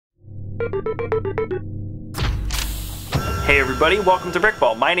Hey everybody, welcome to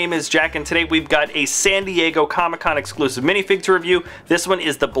BrickVault. My name is Jack and today we've got a San Diego Comic-Con exclusive minifig to review. This one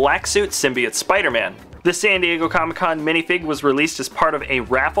is the Black Suit Symbiote Spider-Man. The San Diego Comic-Con minifig was released as part of a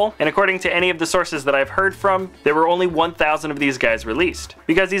raffle, and according to any of the sources that I've heard from, there were only 1,000 of these guys released.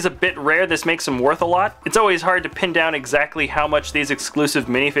 Because he's a bit rare, this makes him worth a lot. It's always hard to pin down exactly how much these exclusive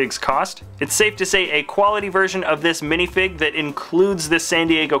minifigs cost. It's safe to say a quality version of this minifig that includes this San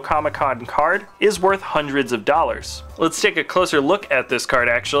Diego Comic-Con card is worth hundreds of dollars. Let's take a closer look at this card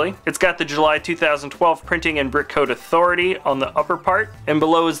actually. It's got the July 2012 printing and Brick Code Authority on the upper part, and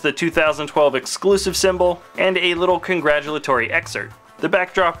below is the 2012 exclusive symbol and a little congratulatory excerpt. The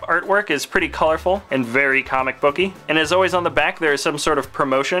backdrop artwork is pretty colorful and very comic booky, and as always on the back there is some sort of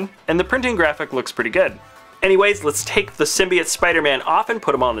promotion, and the printing graphic looks pretty good. Anyways, let's take the Symbiote Spider-Man off and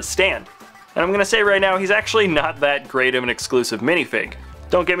put him on the stand. And I'm gonna say right now, he's actually not that great of an exclusive minifig.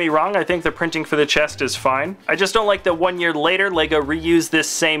 Don't get me wrong, I think the printing for the chest is fine. I just don't like that 1 year later, LEGO reused this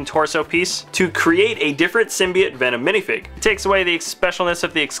same torso piece to create a different Symbiote Venom minifig. It takes away the specialness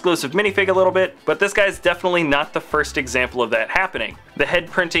of the exclusive minifig a little bit, but this guy's definitely not the first example of that happening. The head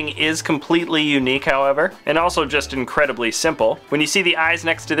printing is completely unique, however, and also just incredibly simple. When you see the eyes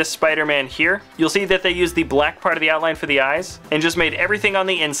next to this Spider-Man here, you'll see that they used the black part of the outline for the eyes, and just made everything on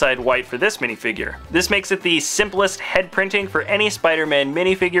the inside white for this minifigure. This makes it the simplest head printing for any Spider-Man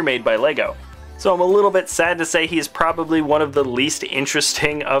minifigure made by LEGO. So I'm a little bit sad to say he's probably one of the least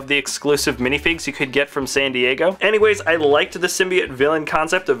interesting of the exclusive minifigs you could get from San Diego. Anyways, I liked the symbiote villain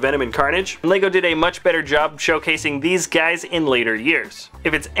concept of Venom and Carnage, and LEGO did a much better job showcasing these guys in later years.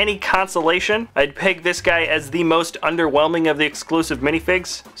 If it's any consolation, I'd peg this guy as the most underwhelming of the exclusive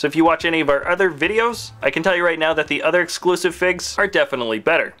minifigs, so if you watch any of our other videos, I can tell you right now that the other exclusive figs are definitely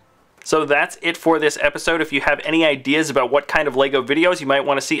better. So that's it for this episode. If you have any ideas about what kind of LEGO videos you might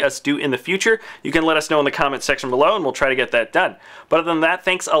want to see us do in the future, you can let us know in the comment section below and we'll try to get that done. But other than that,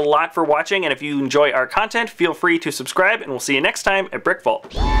 thanks a lot for watching, and if you enjoy our content, feel free to subscribe, and we'll see you next time at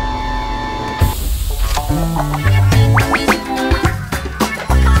BrickVault.